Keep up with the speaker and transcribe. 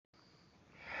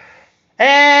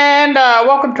And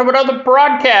welcome to another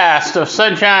broadcast of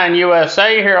Sunshine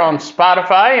USA here on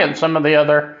Spotify and some of the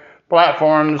other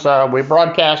platforms we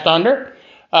broadcast under.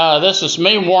 This is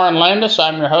me, Warren Landis.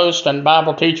 I'm your host and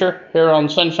Bible teacher here on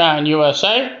Sunshine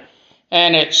USA.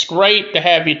 And it's great to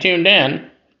have you tuned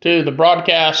in to the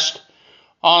broadcast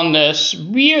on this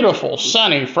beautiful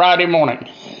sunny Friday morning.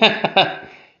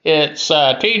 It's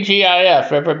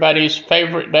TGIF, everybody's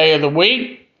favorite day of the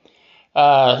week.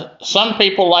 Some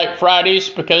people like Fridays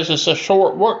because it's a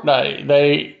short work day.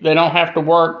 They don't have to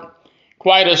work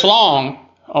quite as long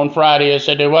on Friday as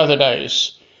they do other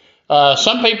days.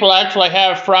 Some people actually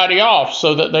have Friday off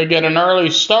so that they get an early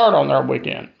start on their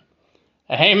weekend.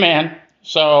 Amen.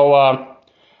 So I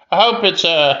hope it's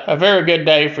a very good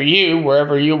day for you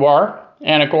wherever you are.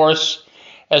 And of course,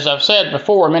 as I've said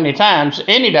before many times,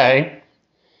 any day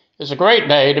is a great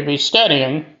day to be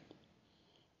studying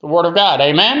the Word of God.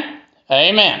 Amen?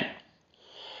 Amen.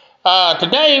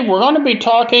 Today we're going to be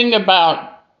talking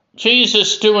about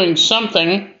Jesus doing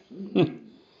something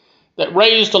that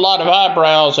raised a lot of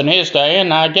eyebrows in his day,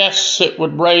 and I guess it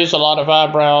would raise a lot of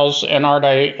eyebrows in our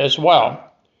day as well.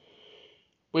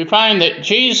 We find that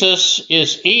Jesus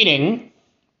is eating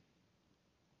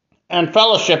and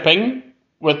fellowshipping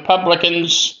with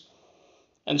publicans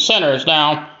and sinners.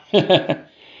 Now,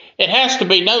 it has to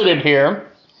be noted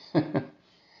here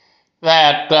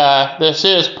that this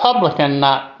is publican,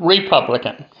 not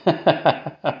Republican.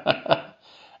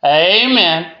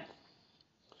 Amen.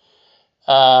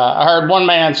 I heard one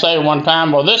man say one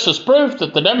time, well, this is proof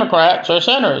that the Democrats are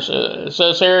sinners. It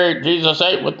says here Jesus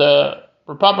ate with the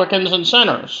Republicans and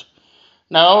sinners.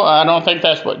 No, I don't think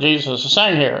that's what Jesus is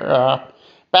saying here.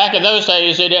 Back in those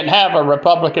days, they didn't have a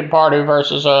Republican Party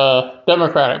versus a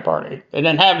Democratic Party. They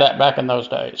didn't have that back in those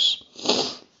days.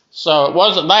 So it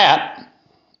wasn't that.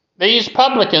 These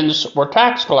publicans were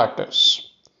tax collectors,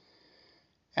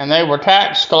 and they were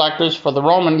tax collectors for the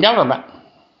Roman government.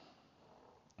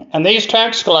 And these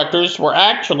tax collectors were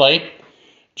actually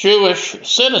Jewish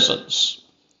citizens.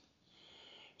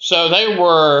 So they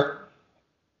were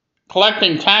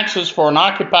collecting taxes for an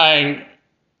occupying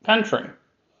country,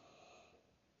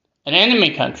 an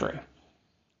enemy country.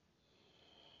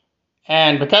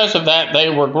 And because of that,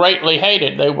 they were greatly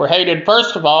hated. They were hated,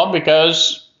 first of all,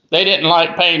 because they didn't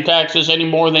like paying taxes any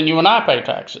more than you and I pay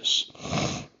taxes.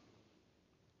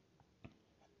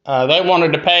 They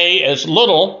wanted to pay as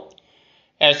little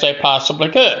as they possibly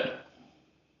could.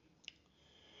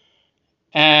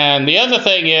 And the other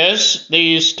thing is,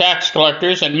 these tax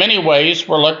collectors, in many ways,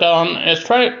 were looked upon as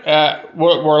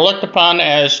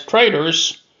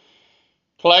traitors,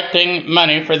 collecting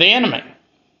money for the enemy.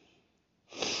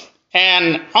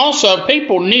 And also,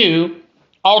 people knew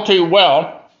all too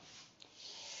well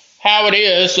how it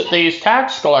is that these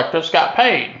tax collectors got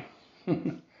paid.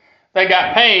 They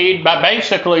got paid by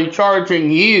basically charging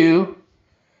you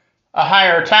a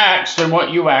higher tax than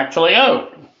what you actually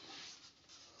owed,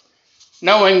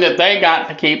 knowing that they got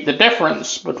to keep the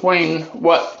difference between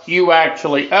what you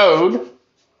actually owed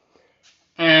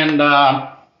and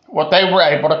what they were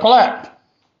able to collect.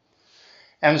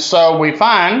 And so we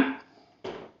find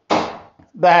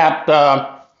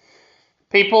that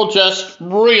people just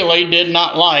really did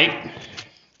not like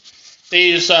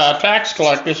these tax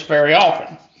collectors very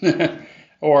often,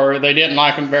 or they didn't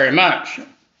like them very much.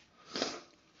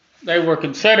 They were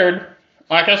considered,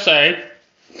 like I say,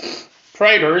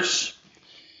 traitors,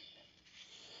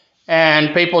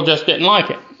 and people just didn't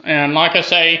like it. And like I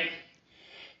say,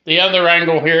 the other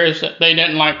angle here is that they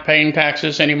didn't like paying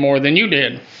taxes any more than you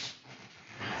did.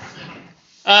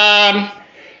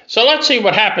 So let's see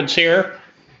what happens here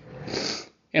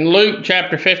in Luke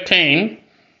chapter 15,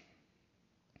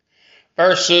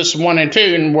 verses 1 and 2.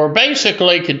 And we're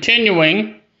basically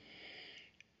continuing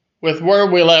with where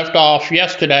we left off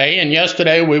yesterday. And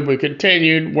yesterday we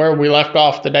continued where we left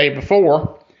off the day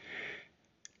before.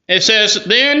 It says,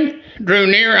 then drew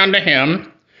near unto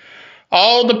him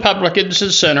all the publicans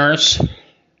and sinners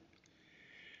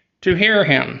to hear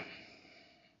him.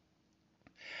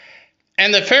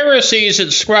 And the Pharisees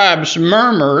and scribes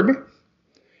murmured,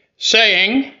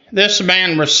 saying, this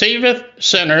man receiveth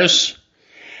sinners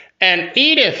and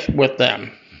eateth with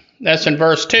them. That's in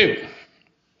verse 2.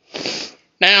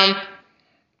 Now,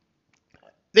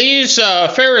 these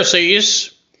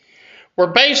Pharisees were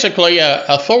basically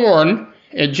a thorn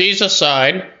in Jesus'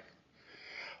 side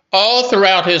all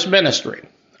throughout his ministry.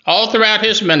 All throughout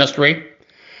his ministry,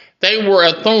 they were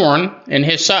a thorn in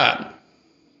his side.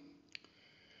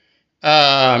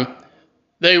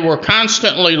 They were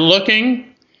constantly looking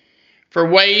for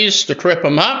ways to trip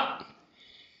him up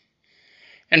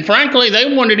And frankly,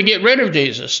 they wanted to get rid of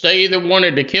Jesus. They either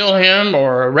wanted to kill him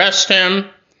or arrest him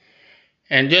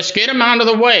and just get him out of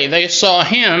the way. They saw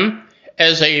him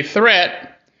as a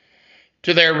threat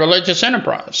to their religious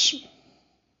enterprise.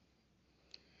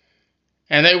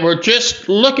 And they were just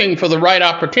looking for the right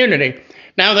opportunity.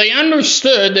 Now, they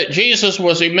understood that Jesus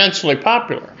was immensely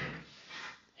popular.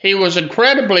 He was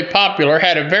incredibly popular,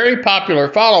 had a very popular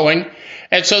following,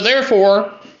 and so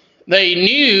therefore they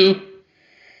knew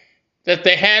that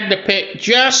they had to pick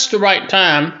just the right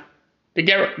time to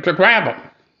grab him.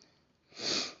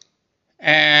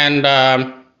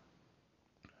 And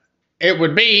it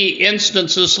would be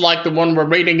instances like the one we're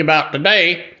reading about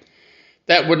today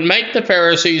that would make the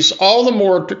Pharisees all the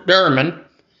more determined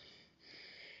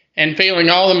and feeling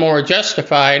all the more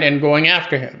justified in going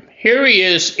after him. Here he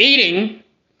is eating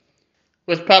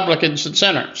with publicans and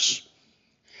sinners.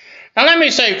 Now let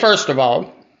me say, first of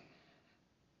all,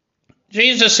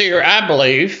 Jesus here, I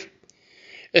believe,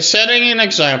 is setting an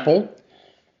example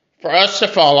for us to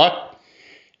follow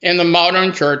in the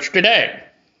modern church today.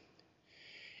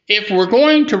 If we're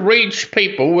going to reach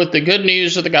people with the good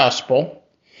news of the gospel,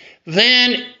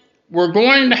 then we're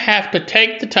going to have to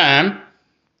take the time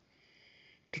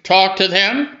to talk to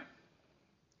them,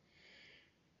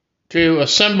 to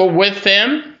assemble with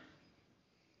them,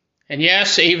 and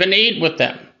yes, even eat with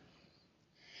them.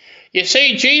 You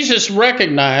see, Jesus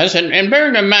recognized, and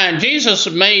bearing in mind, Jesus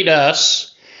made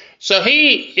us, so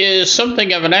he is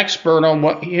something of an expert on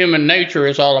what human nature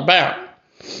is all about.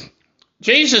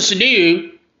 Jesus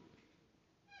knew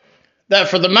that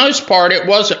for the most part it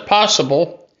wasn't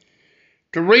possible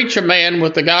to reach a man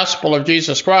with the gospel of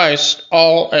Jesus Christ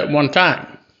all at one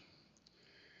time.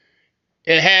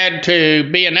 It had to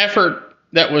be an effort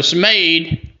that was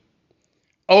made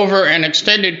over an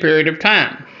extended period of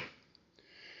time.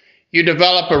 You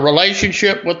develop a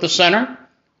relationship with the sinner.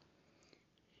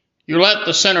 You let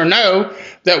the sinner know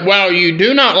that while you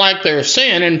do not like their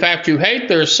sin, in fact, you hate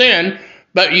their sin,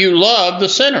 but you love the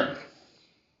sinner.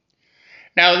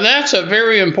 Now, that's a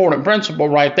very important principle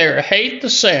right there. Hate the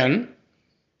sin,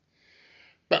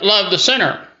 but love the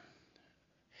sinner.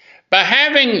 By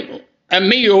having a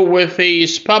meal with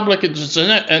these publicans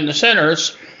and the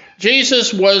sinners,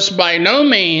 Jesus was by no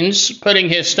means putting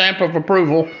his stamp of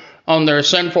approval on their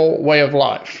sinful way of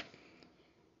life.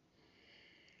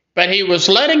 But he was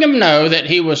letting them know that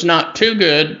he was not too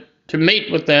good to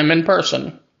meet with them in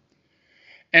person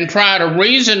and try to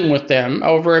reason with them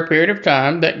over a period of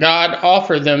time that God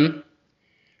offered them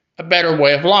a better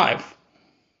way of life.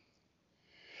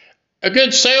 A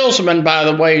good salesman, by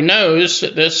the way, knows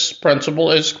that this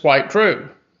principle is quite true.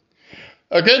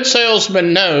 A good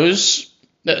salesman knows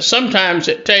that sometimes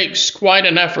it takes quite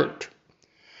an effort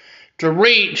to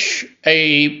reach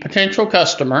a potential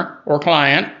customer or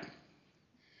client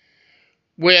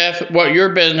with what your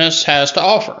business has to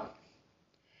offer.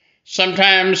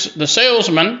 Sometimes the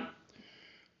salesman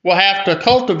will have to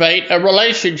cultivate a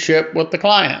relationship with the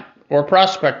client or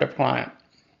prospective client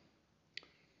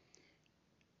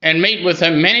and meet with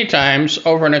him many times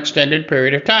over an extended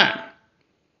period of time.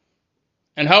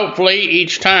 And hopefully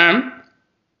each time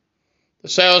the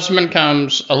salesman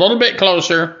comes a little bit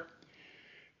closer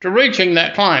to reaching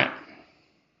that client.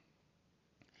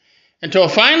 Until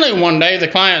finally one day the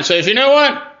client says, you know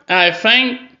what, I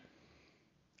think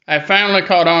I finally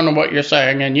caught on to what you're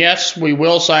saying, and yes, we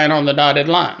will sign on the dotted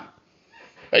line.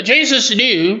 But Jesus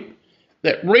knew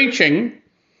that reaching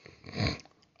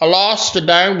a lost and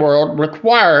dying world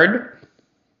required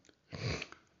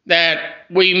that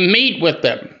we meet with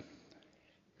them.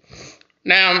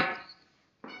 Now,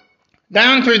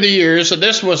 down through the years, and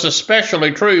this was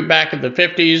especially true back in the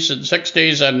 50s and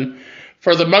 60s, and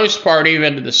for the most part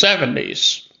even in the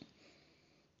 70s,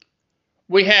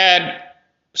 we had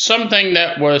something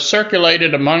that was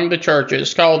circulated among the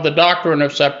churches called the doctrine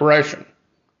of separation.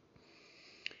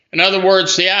 In other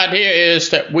words, the idea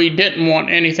is that we didn't want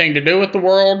anything to do with the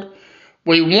world.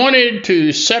 We wanted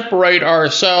to separate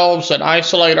ourselves and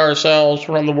isolate ourselves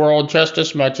from the world just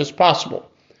as much as possible.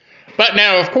 But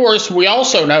now, of course, we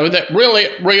also know that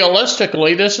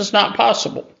realistically, this is not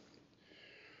possible.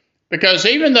 Because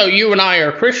even though you and I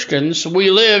are Christians,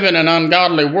 we live in an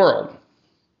ungodly world.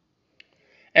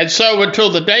 And so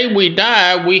until the day we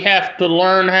die, we have to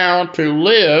learn how to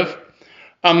live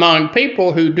among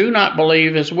people who do not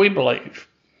believe as we believe.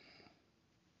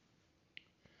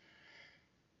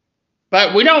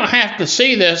 But we don't have to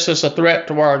see this as a threat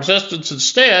to our existence.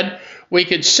 Instead, we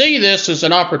could see this as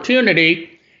an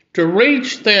opportunity to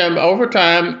reach them over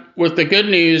time with the good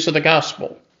news of the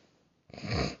gospel.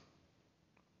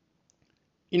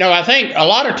 You know, I think a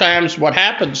lot of times what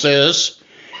happens is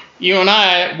you and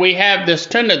I, we have this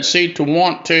tendency to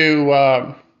want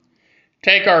to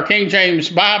take our King James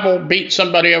Bible, beat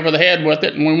somebody over the head with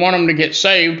it, and we want them to get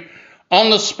saved on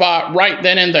the spot right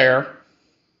then and there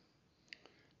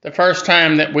the first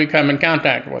time that we come in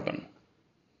contact with them.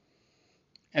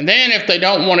 And then if they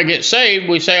don't want to get saved,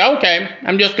 we say, okay,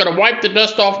 I'm just going to wipe the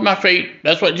dust off my feet.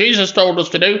 That's what Jesus told us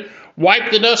to do.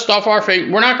 Wipe the dust off our feet.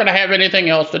 We're not going to have anything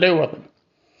else to do with them.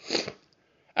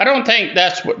 I don't think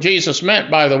that's what Jesus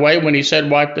meant, by the way, when he said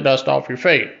wipe the dust off your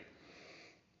feet.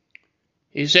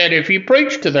 He said if you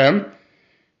preach to them,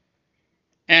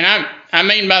 and I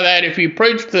mean by that, if you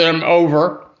preach to them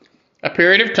over a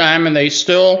period of time and they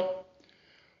still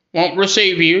won't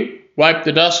receive you, wipe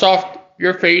the dust off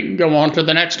your feet and go on to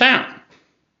the next town.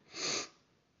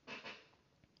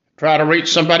 Try to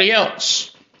reach somebody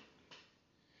else.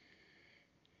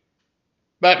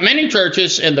 But many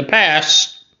churches in the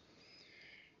past,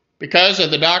 because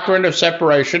of the doctrine of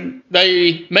separation,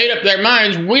 they made up their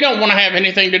minds, we don't want to have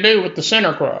anything to do with the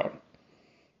sinner crowd.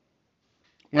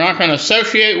 We're not going to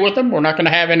associate with them. We're not going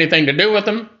to have anything to do with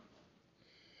them.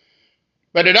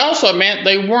 But it also meant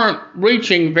they weren't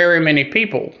reaching very many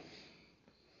people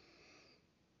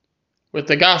with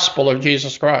the gospel of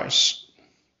Jesus Christ.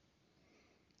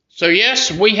 So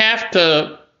yes, we have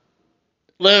to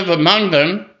live among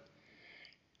them.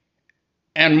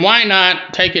 And why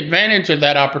not take advantage of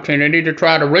that opportunity to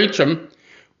try to reach them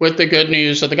with the good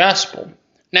news of the gospel?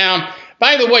 Now,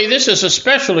 by the way, this is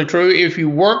especially true if you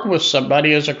work with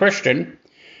somebody as a Christian.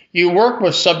 You work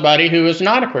with somebody who is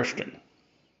not a Christian.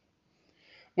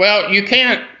 Well, you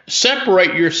can't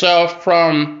separate yourself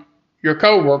from your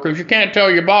coworkers. You can't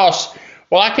tell your boss,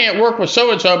 well, I can't work with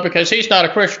so-and-so because he's not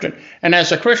a Christian. And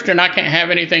as a Christian, I can't have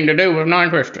anything to do with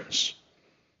non-Christians.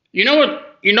 You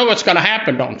know what's going to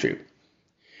happen, don't you?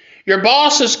 Your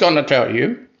boss is going to tell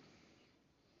you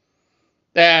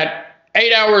that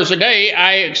 8 hours a day,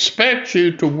 I expect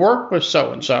you to work with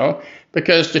so-and-so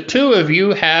because the two of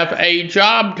you have a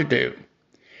job to do.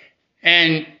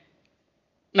 And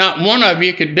not one of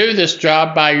you could do this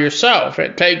job by yourself.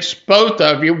 It takes both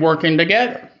of you working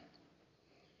together.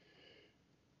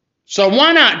 So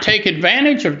why not take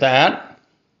advantage of that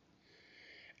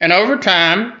and over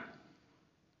time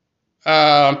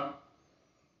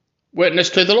witness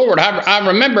to the Lord? I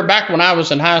remember back when I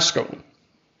was in high school.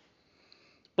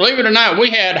 Believe it or not, we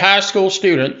had high school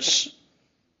students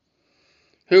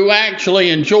who actually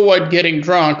enjoyed getting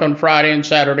drunk on Friday and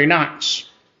Saturday nights.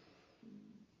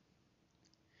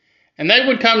 And they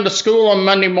would come to school on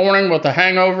Monday morning with a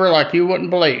hangover like you wouldn't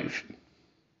believe.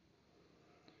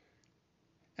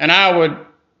 And I would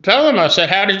tell them, I said,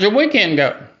 how did your weekend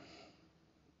go?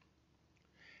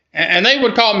 And they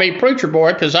would call me preacher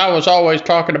boy because I was always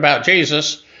talking about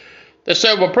Jesus. They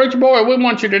said, well, preacher boy, we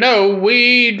want you to know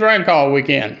we drank all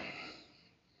weekend.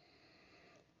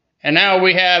 And now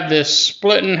we have this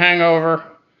splitting hangover.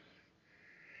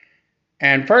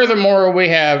 And furthermore, we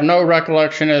have no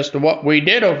recollection as to what we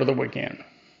did over the weekend.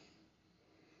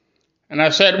 And I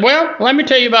said, well, let me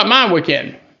tell you about my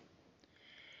weekend.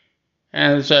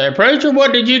 And I said, preacher,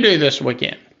 what did you do this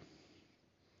weekend?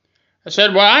 I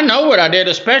said, well, I know what I did,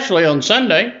 especially on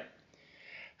Sunday.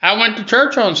 I went to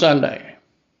church on Sunday.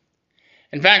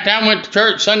 In fact, I went to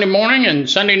church Sunday morning and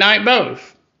Sunday night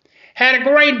both. Had a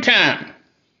great time.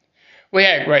 We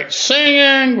had great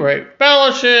singing, great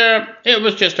fellowship. It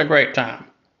was just a great time.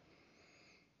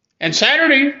 And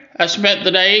Saturday, I spent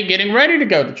the day getting ready to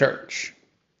go to church.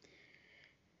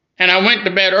 And I went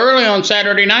to bed early on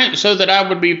Saturday night so that I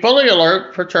would be fully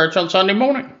alert for church on Sunday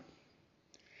morning.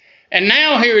 And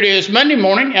now here it is Monday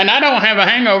morning, and I don't have a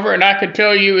hangover, and I could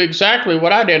tell you exactly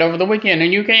what I did over the weekend,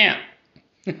 and you can't.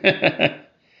 And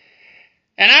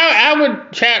I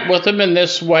would chat with them in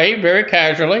this way, very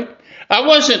casually. I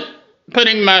wasn't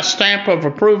putting my stamp of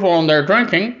approval on their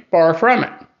drinking, far from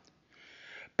it.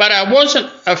 But I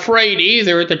wasn't afraid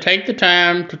either to take the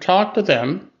time to talk to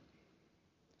them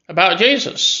about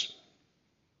Jesus.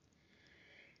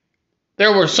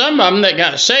 There were some of them that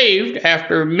got saved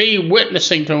after me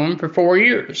witnessing to them for 4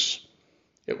 years.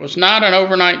 It was not an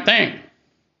overnight thing.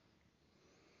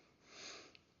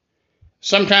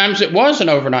 Sometimes it was an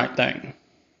overnight thing.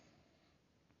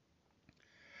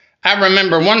 I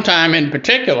remember one time in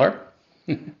particular,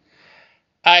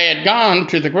 I had gone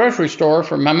to the grocery store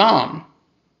for my mom.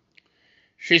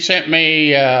 She sent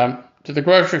me to the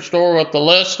grocery store with the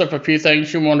list of a few things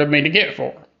she wanted me to get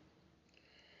for her.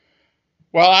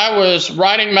 Well, I was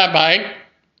riding my bike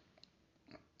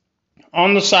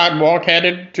on the sidewalk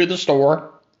headed to the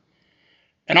store,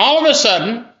 and all of a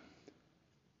sudden,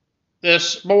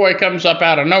 this boy comes up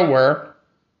out of nowhere.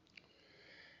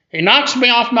 He knocks me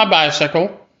off my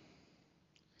bicycle,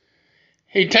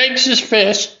 he takes his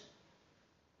fist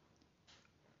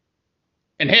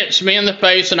and hits me in the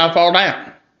face, and I fall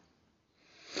down.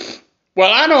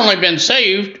 Well, I'd only been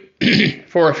saved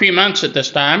for a few months at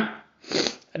this time.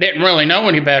 I didn't really know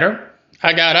any better.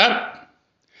 I got up,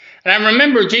 and I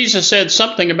remember Jesus said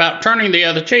something about turning the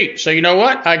other cheek. So you know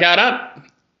what? I got up,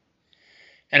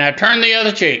 and I turned the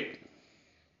other cheek.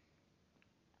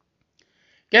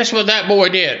 Guess what that boy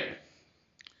did?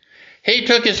 He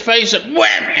took his face and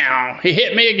wham! He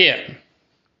hit me again.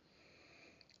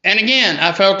 And again,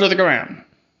 I fell to the ground.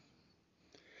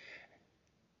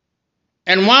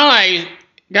 And while I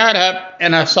got up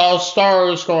and I saw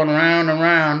stars going round and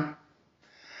round,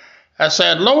 I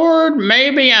said, Lord,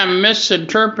 maybe I'm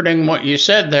misinterpreting what you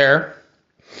said there.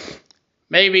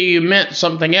 Maybe you meant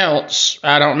something else.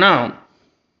 I don't know.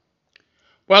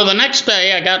 Well, the next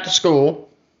day I got to school.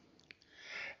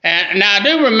 And now I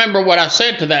do remember what I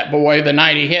said to that boy the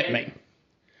night he hit me.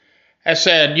 I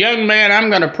said, young man, I'm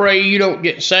going to pray you don't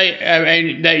get saved,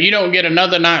 that you don't get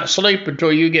another night's sleep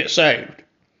until you get saved.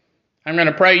 I'm going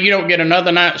to pray you don't get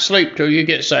another night's sleep till you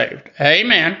get saved.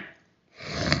 Amen.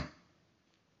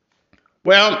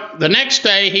 Well, the next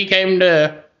day he came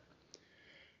to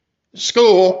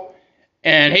school,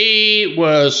 and he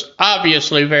was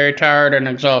obviously very tired and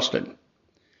exhausted.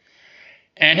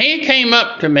 And he came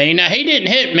up to me. Now, he didn't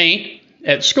hit me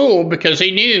at school because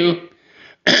he knew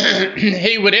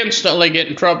he would instantly get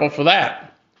in trouble for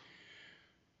that.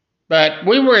 But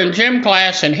we were in gym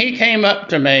class, and he came up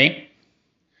to me,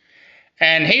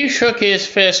 and he shook his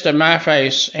fist in my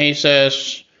face, and he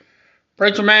says,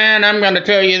 Preacher man, I'm going to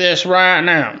tell you this right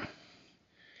now.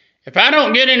 If I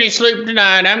don't get any sleep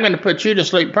tonight, I'm going to put you to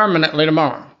sleep permanently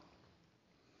tomorrow.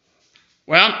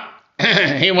 Well,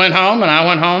 he went home, and I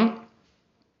went home.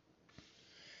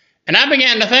 And I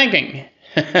began to thinking.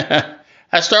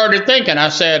 I started thinking. I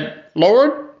said,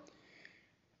 Lord,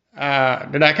 did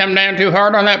I come down too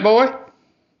hard on that boy?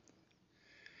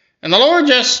 And the Lord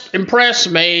just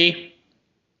impressed me.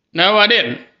 No, I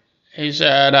didn't. He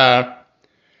said,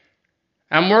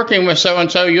 I'm working with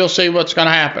so-and-so. You'll see what's going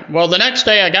to happen. Well, the next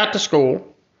day I got to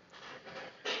school.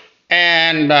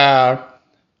 And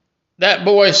that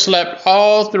boy slept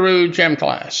all through gym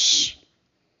class.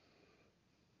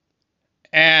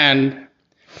 And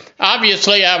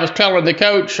obviously, I was telling the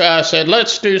coach, I said,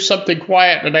 let's do something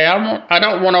quiet today. I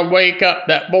don't want to wake up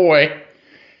that boy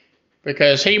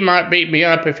because he might beat me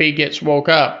up if he gets woke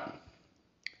up.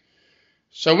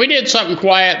 So we did something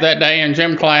quiet that day in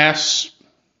gym class.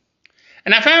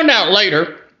 And I found out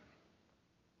later,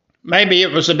 maybe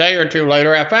it was a day or two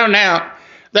later, I found out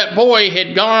that boy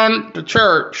had gone to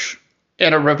church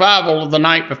in a revival the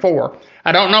night before.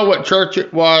 I don't know what church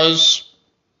it was.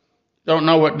 Don't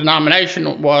know what denomination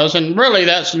it was, and really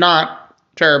that's not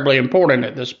terribly important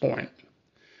at this point.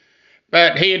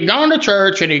 But he had gone to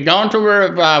church, and he'd gone to a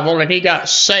revival, and he got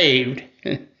saved.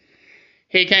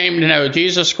 He came to know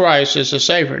Jesus Christ as a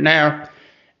Savior. Now,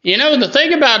 you know, the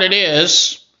thing about it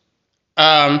is,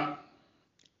 the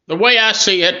way I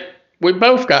see it, we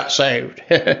both got saved.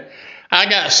 I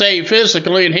got saved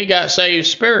physically, and he got saved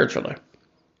spiritually.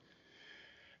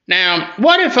 Now,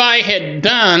 what if I had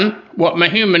done what my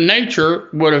human nature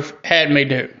would have had me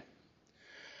do?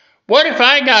 What if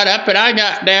I got up and I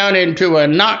got down into a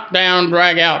knockdown,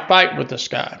 drag-out fight with this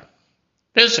guy,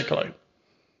 physically?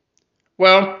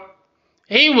 Well,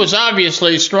 he was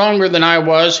obviously stronger than I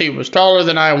was. He was taller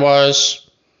than I was,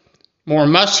 more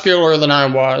muscular than I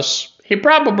was. He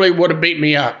probably would have beat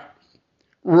me up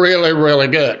really, really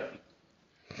good.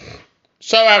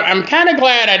 So I'm kind of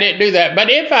glad I didn't do that. But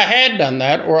if I had done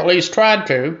that, or at least tried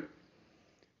to,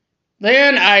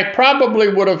 then I probably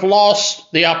would have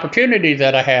lost the opportunity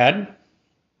that I had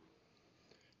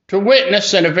to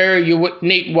witness in a very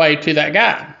unique way to that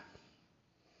guy.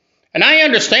 And I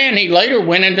understand he later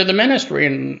went into the ministry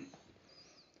and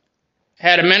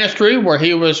had a ministry where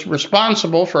he was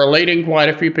responsible for leading quite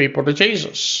a few people to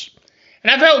Jesus.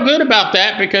 And I felt good about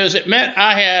that because it meant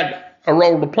I had a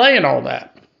role to play in all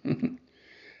that.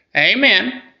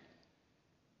 Amen.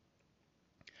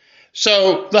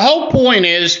 So the whole point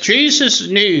is Jesus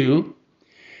knew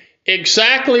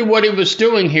exactly what he was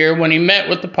doing here when he met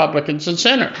with the publicans and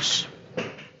sinners.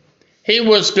 He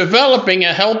was developing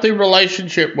a healthy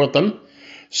relationship with them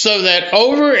so that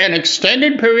over an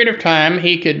extended period of time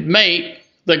he could make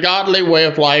the godly way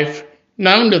of life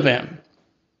known to them.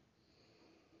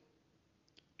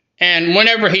 And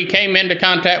whenever he came into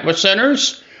contact with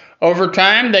sinners, over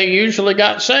time, they usually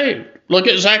got saved. Look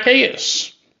at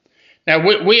Zacchaeus. Now,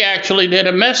 we actually did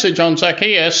a message on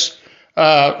Zacchaeus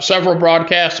several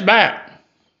broadcasts back.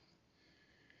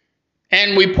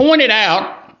 And we pointed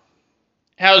out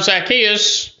how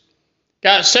Zacchaeus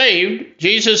got saved.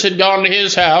 Jesus had gone to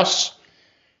his house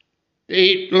to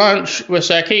eat lunch with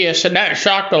Zacchaeus, and that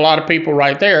shocked a lot of people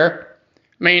right there.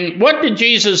 I mean, what did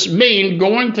Jesus mean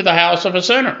going to the house of a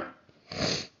sinner?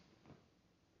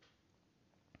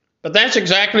 But that's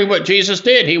exactly what Jesus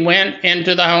did. He went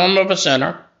into the home of a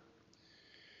sinner.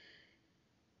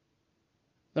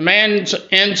 The man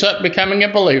ends up becoming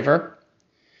a believer.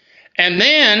 And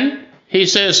then he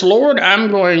says, Lord, I'm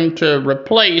going to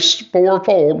replace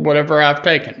fourfold whatever I've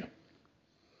taken.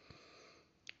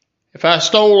 If I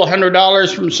stole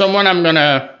 $100 from someone, I'm going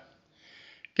to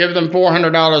give them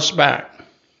 $400 back.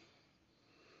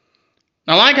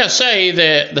 Now, like I say,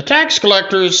 the tax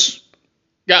collectors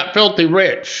got filthy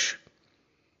rich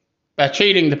by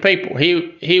cheating the people.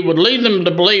 He would lead them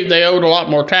to believe they owed a lot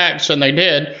more tax than they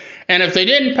did. And if they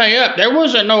didn't pay up, there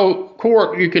wasn't no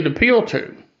court you could appeal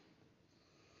to.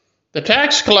 The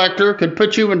tax collector could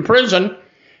put you in prison,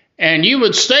 and you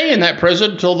would stay in that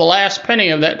prison until the last penny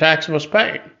of that tax was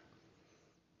paid.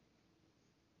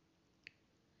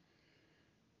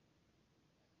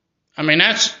 I mean,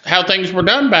 that's how things were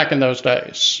done back in those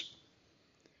days.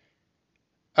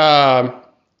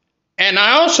 And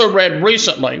I also read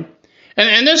recently,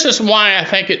 and this is why I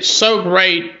think it's so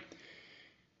great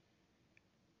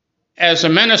as a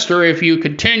minister if you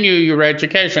continue your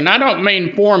education. I don't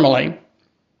mean formally,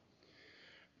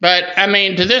 but I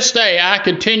mean to this day I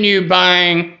continue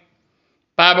buying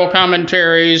Bible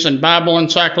commentaries and Bible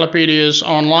encyclopedias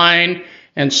online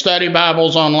and study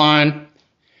Bibles online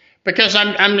because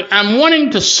I'm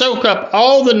wanting to soak up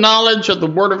all the knowledge of the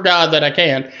Word of God that I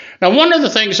can. Now, one of the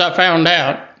things I found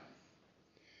out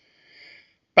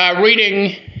by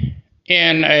reading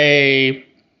in a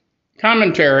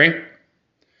commentary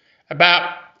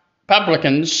about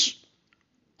publicans,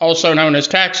 also known as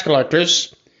tax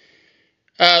collectors,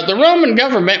 the Roman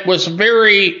government was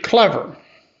very clever.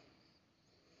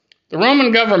 The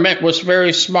Roman government was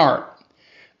very smart.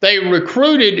 They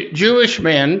recruited Jewish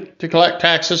men to collect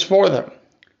taxes for them.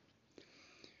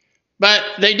 But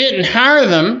they didn't hire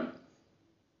them,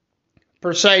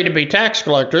 per se, to be tax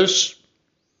collectors.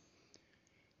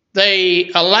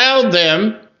 They allowed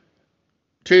them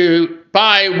to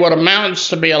buy what amounts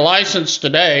to be a license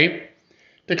today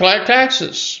to collect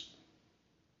taxes.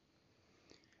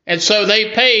 And so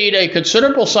they paid a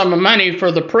considerable sum of money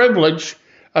for the privilege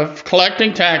of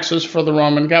collecting taxes for the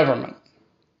Roman government.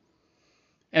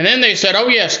 And then they said, oh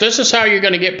yes, this is how you're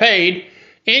going to get paid.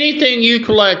 Anything you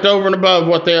collect over and above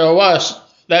what they owe us,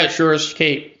 that's yours to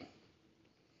keep.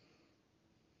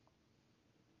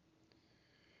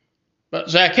 But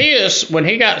Zacchaeus, when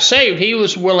he got saved, he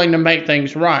was willing to make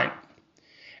things right.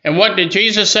 And what did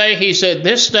Jesus say? He said,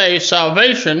 this day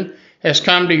salvation has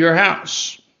come to your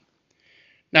house.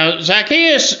 Now,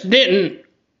 Zacchaeus didn't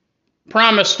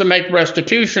promise to make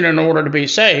restitution in order to be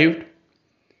saved,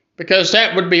 because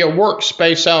that would be a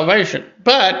works-based salvation.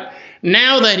 But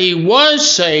now that he was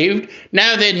saved,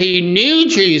 now that he knew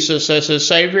Jesus as his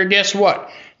Savior, guess what?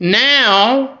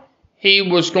 Now he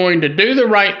was going to do the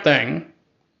right thing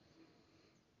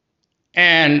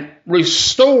and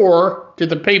restore to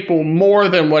the people more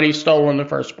than what he stole in the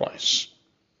first place.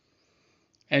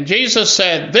 And Jesus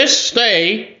said, this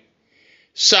day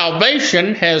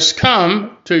salvation has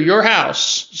come to your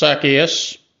house,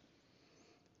 Zacchaeus.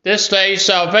 This day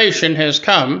salvation has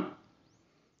come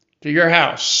to your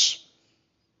house.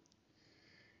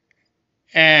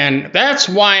 And that's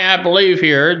why I believe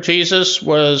here Jesus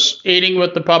was eating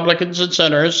with the publicans and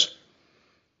sinners,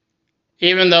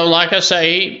 even though, like I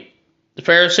say, the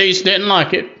Pharisees didn't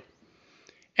like it.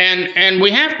 And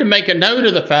we have to make a note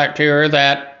of the fact here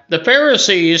that the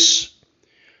Pharisees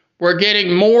were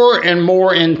getting more and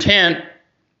more intent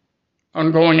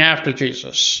on going after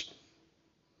Jesus.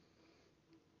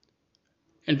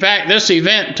 In fact, this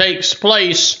event takes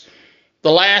place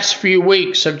the last few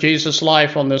weeks of Jesus'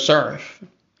 life on this earth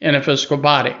in a physical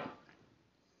body.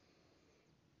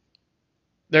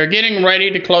 They're getting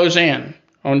ready to close in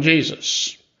on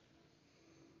Jesus.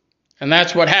 And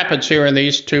that's what happens here in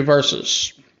these two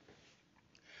verses.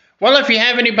 Well, if you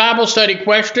have any Bible study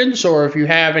questions or if you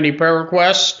have any prayer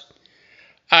requests,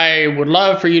 I would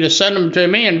love for you to send them to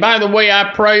me. And by the way,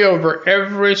 I pray over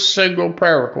every single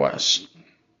prayer request.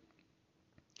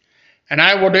 And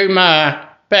I will do my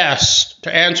best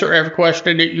to answer every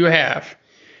question that you have.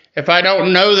 If I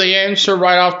don't know the answer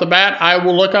right off the bat, I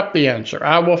will look up the answer.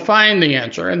 I will find the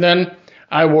answer, and then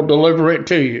I will deliver it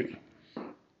to you.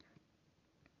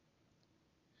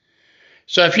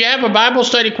 So if you have a Bible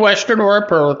study question or a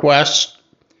prayer request,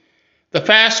 the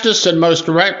fastest and most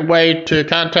direct way to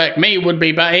contact me would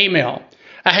be by email.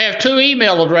 I have two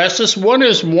email addresses. One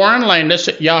is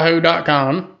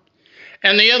warrenlandis@yahoo.com,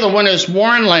 and the other one is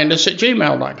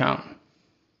warrenlandis@gmail.com.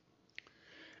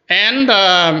 And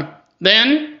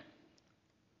then,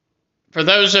 for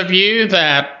those of you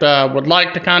that would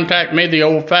like to contact me the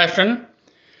old-fashioned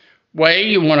way,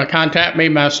 you want to contact me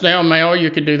by snail mail,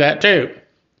 you can do that too.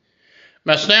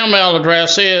 My snail mail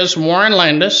address is Warren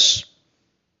Landis,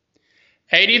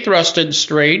 80 Thrusted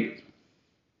Street.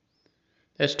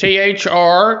 That's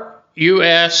THRUSTON,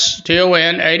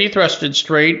 80 Thrusted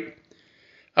Street,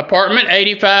 apartment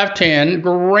 8510,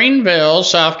 Greenville,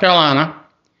 South Carolina,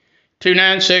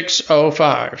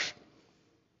 29605.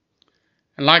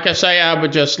 And like I say, I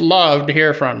would just love to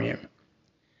hear from you.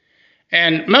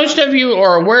 And most of you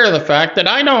are aware of the fact that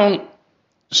I don't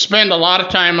spend a lot of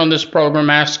time on this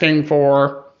program asking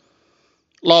for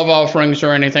love offerings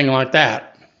or anything like that.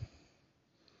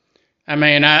 I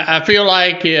mean, I feel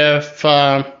like if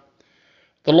the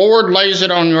Lord lays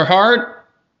it on your heart,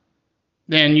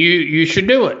 then you should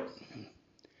do it.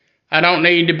 I don't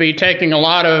need to be taking a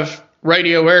lot of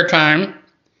radio airtime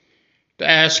to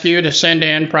ask you to send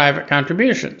in private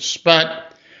contributions.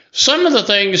 But some of the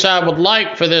things I would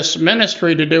like for this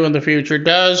ministry to do in the future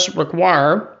does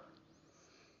require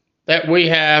that we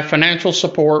have financial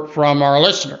support from our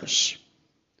listeners.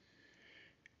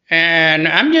 And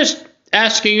I'm just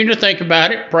asking you to think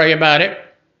about it, pray about it,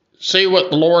 see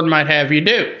what the Lord might have you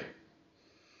do.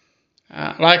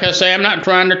 Like I say, I'm not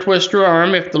trying to twist your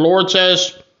arm. If the Lord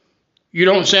says you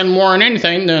don't send Warren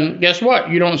anything, then guess what?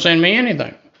 You don't send me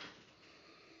anything.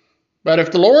 But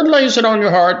if the Lord lays it on your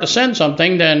heart to send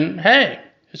something, then hey,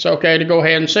 it's okay to go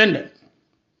ahead and send it.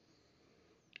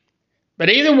 But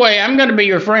either way, I'm going to be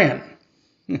your friend.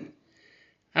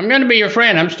 I'm going to be your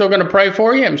friend. I'm still going to pray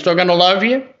for you. I'm still going to love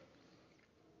you.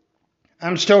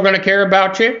 I'm still going to care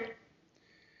about you.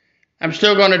 I'm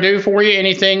still going to do for you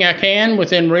anything I can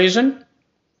within reason.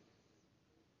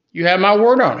 You have my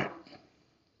word on it.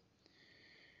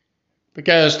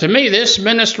 Because to me, this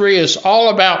ministry is all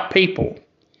about people.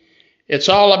 It's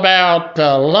all about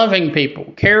loving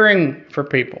people, caring for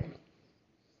people.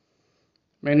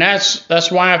 I mean,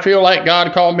 that's why I feel like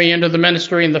God called me into the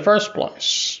ministry in the first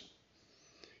place.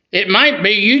 It might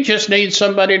be you just need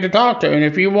somebody to talk to, and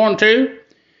if you want to,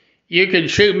 you can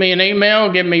shoot me an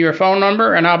email, give me your phone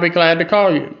number, and I'll be glad to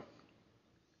call you.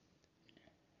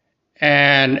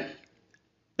 And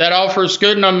that offer's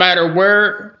good no matter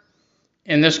where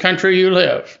in this country you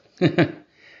live.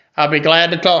 I'll be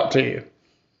glad to talk to you.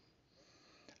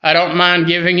 I don't mind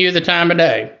giving you the time of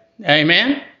day.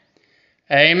 Amen?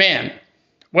 Amen.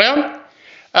 Well,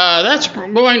 that's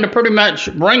going to pretty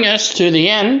much bring us to the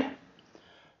end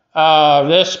of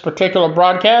this particular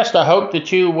broadcast. I hope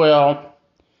that you will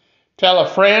tell a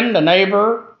friend, a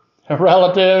neighbor, a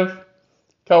relative,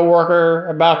 co-worker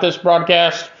about this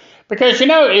broadcast. Because, you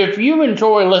know, if you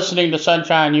enjoy listening to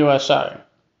Sunshine USA,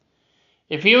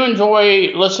 if you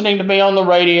enjoy listening to me on the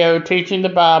radio, teaching the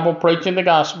Bible, preaching the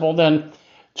gospel, then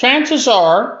chances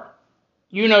are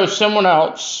you know someone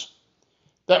else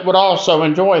that would also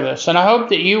enjoy this. And I hope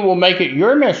that you will make it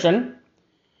your mission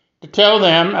to tell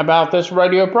them about this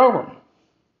radio program.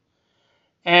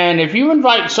 And if you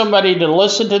invite somebody to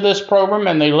listen to this program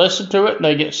and they listen to it and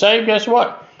they get saved, guess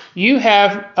what? You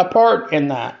have a part in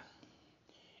that.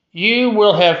 You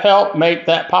will have helped make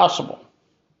that possible.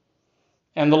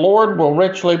 And the Lord will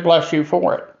richly bless you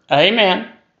for it. Amen.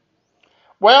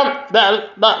 Well,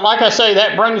 like I say,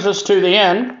 that brings us to the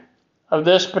end of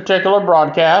this particular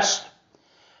broadcast.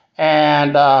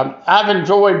 And I've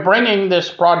enjoyed bringing this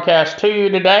broadcast to you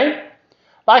today.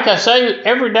 Like I say,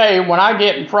 every day when I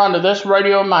get in front of this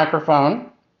radio microphone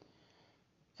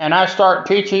and I start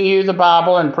teaching you the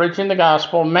Bible and preaching the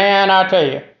gospel, man, I tell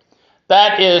you,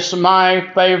 that is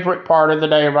my favorite part of the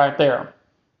day right there.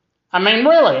 I mean,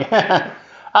 really,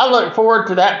 I look forward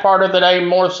to that part of the day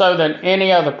more so than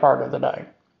any other part of the day.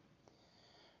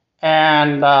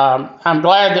 And I'm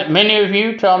glad that many of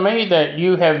you tell me that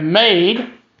you have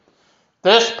made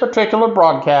this particular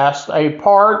broadcast a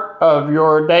part of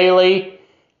your daily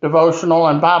devotional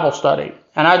and Bible study.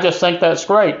 And I just think that's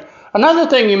great. Another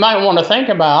thing you might want to think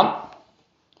about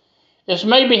is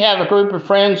maybe have a group of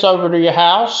friends over to your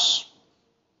house.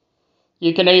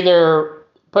 You can either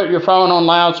put your phone on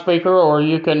loudspeaker or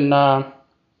you can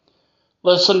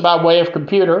listen by way of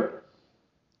computer.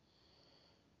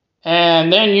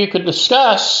 And then you could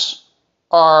discuss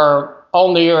our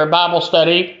on-the-air Bible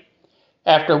study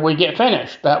after we get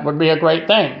finished. That would be a great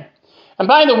thing. And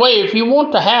by the way, if you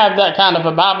want to have that kind of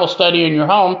a Bible study in your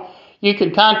home, you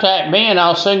can contact me and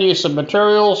I'll send you some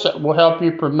materials that will help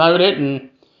you promote it and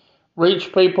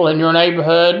reach people in your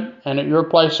neighborhood and at your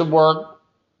place of work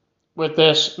with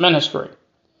this ministry.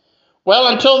 Well,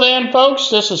 until then, folks,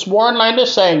 this is Warren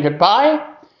Landis saying goodbye.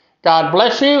 God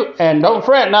bless you, and don't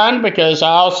fret none, because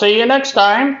I'll see you next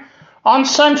time on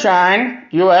Sunshine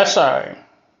USA.